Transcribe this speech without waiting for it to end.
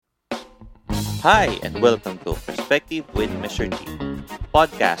Hi, and welcome to Perspective with Mr. G,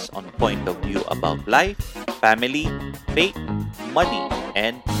 podcast on point of view about life, family, faith, money,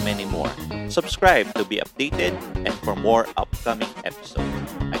 and many more. Subscribe to be updated and for more upcoming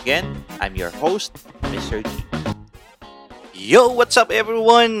episodes. Again, I'm your host, Mr. G. Yo, what's up,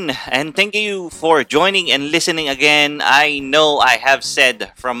 everyone? And thank you for joining and listening again. I know I have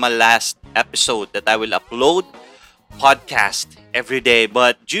said from my last episode that I will upload podcast every day,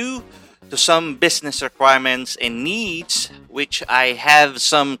 but due to some business requirements and needs, which I have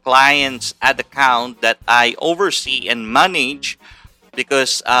some clients at account that I oversee and manage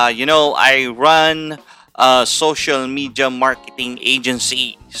because I run a social media marketing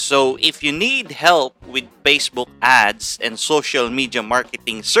agency. So if you need help with Facebook ads and social media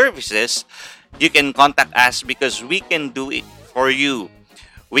marketing services, you can contact us because we can do it for you.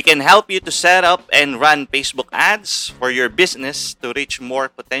 We can help you to set up and run Facebook ads for your business to reach more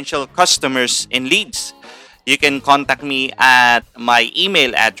potential customers and leads. You can contact me at my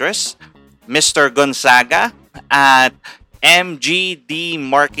email address, Mr. Gonzaga at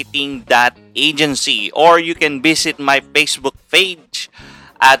mgdmarketing.agency, or you can visit my Facebook page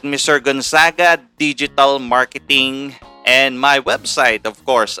at Mr. Gonzaga Digital Marketing, and my website, of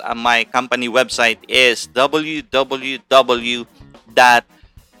course, my company website is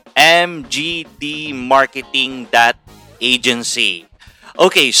www.mgdmarketing.agency.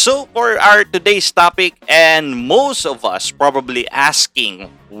 Okay, so for our today's topic, and most of us probably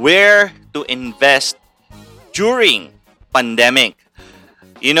asking where to invest during pandemic.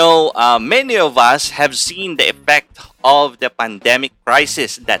 Many of us have seen the effect of the pandemic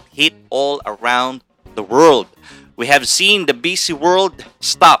crisis that hit all around the world. We have seen the busy world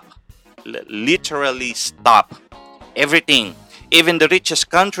stop, literally stop everything. Even the richest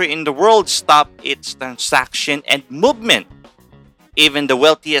country in the world stopped its transaction and movement. Even the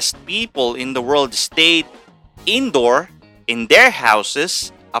wealthiest people in the world stayed indoor in their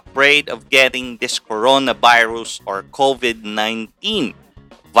houses, afraid of getting this coronavirus or COVID-19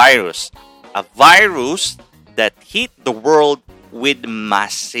 virus. A virus that hit the world with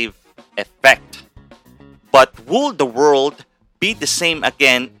massive effect. But will the world be the same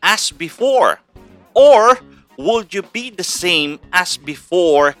again as before? Or would you be the same as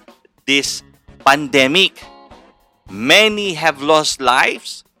before this pandemic? Many have lost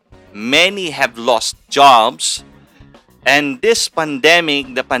lives, many have lost jobs, and this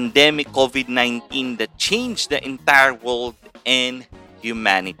pandemic, the pandemic COVID-19 that changed the entire world and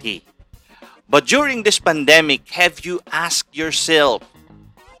humanity. But during this pandemic, have you asked yourself,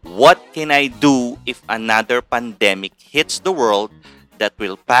 what can I do if another pandemic hits the world that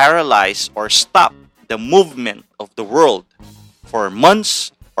will paralyze or stop the movement of the world for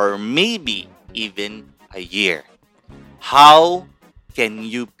months or maybe even a year? How can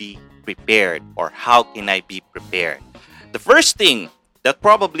you be prepared, or how can I be prepared? The first thing that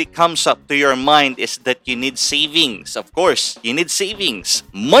probably comes up to your mind is that you need savings. Of course, you need savings,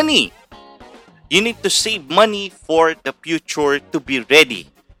 money. You need to save money for the future to be ready.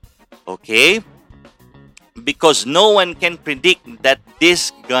 Okay? Because no one can predict that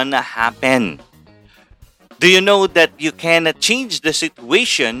this gonna happen. Do you know that you cannot change the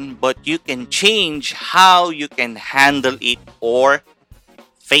situation, but you can change how you can handle it or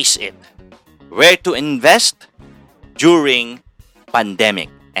face it? Where to invest during pandemic?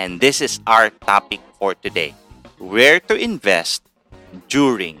 And this is our topic for today. Where to invest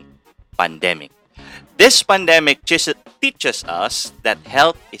during pandemic. This pandemic teaches us that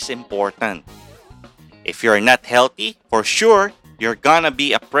health is important. If you're not healthy, for sure, you're gonna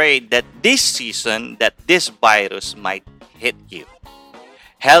be afraid that this season, that this virus might hit you.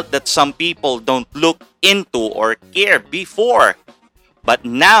 Health that some people don't look into or care before. But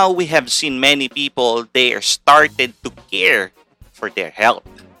now we have seen many people, they are started to care for their health.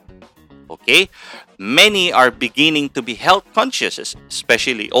 Okay? Many are beginning to be health conscious,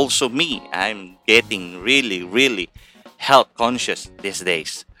 especially also me. I'm getting really health conscious these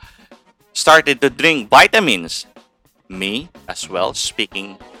days. Started to drink vitamins. Me as well,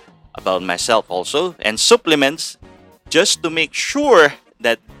 speaking about myself also, and supplements just to make sure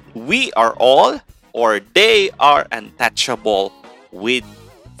that we are all or they are untouchable with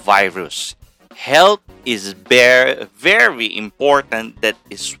virus. Health is very important. That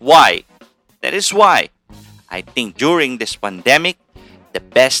is why I think during this pandemic, the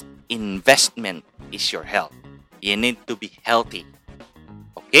best investment is your health. You need to be healthy.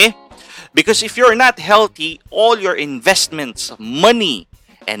 Okay? Because if you're not healthy, all your investments, money,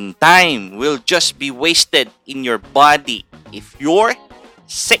 and time will just be wasted in your body if you're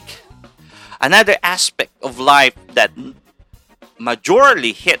sick. Another aspect of life that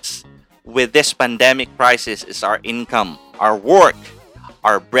majorly hits with this pandemic crisis is our income, our work,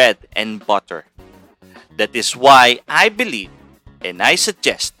 our bread and butter. That is why I believe and I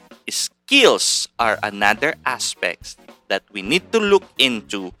suggest skills are another aspect that we need to look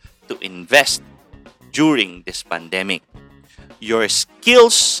into to invest during this pandemic. Your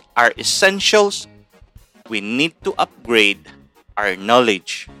skills are essentials. We need to upgrade our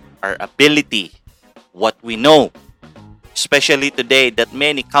knowledge, our ability, what we know, especially today that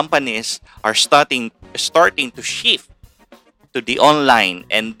many companies are starting to shift to the online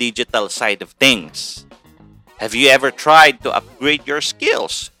and digital side of things. Have you ever tried to upgrade your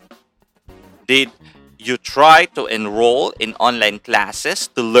skills? Did you try to enroll in online classes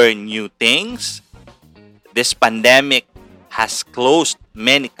to learn new things? This pandemic has closed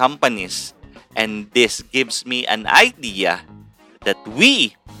many companies, and this gives me an idea that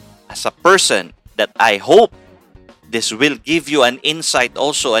we, as a person, that I hope this will give you an insight,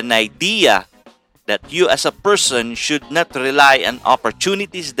 also an idea that you as a person should not rely on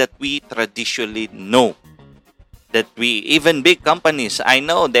opportunities that we traditionally know. That we, even big companies, I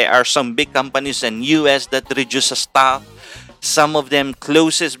know there are some big companies in US that reduce staff. Some of them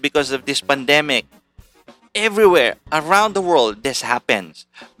closes because of this pandemic. Everywhere around the world this happens.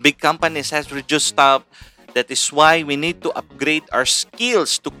 Big companies has reduced staff. That is why we need to upgrade our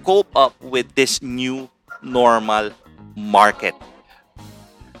skills to cope up with this new normal market.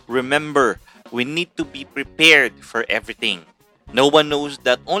 Remember, we need to be prepared for everything. No one knows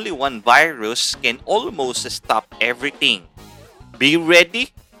that only one virus can almost stop everything. Be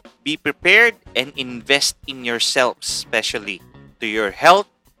ready, be prepared, and invest in yourself, especially to your health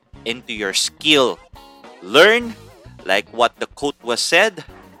and to your skill. Learn, like what the quote was said,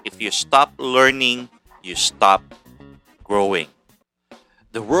 if you stop learning, you stop growing.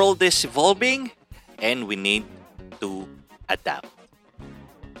 The world is evolving and we need to adapt.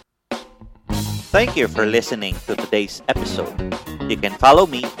 Thank you for listening to today's episode. You can follow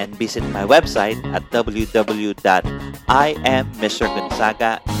me and visit my website at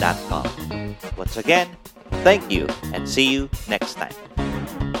www.imrgonzaga.com. Once again, thank you and see you next time.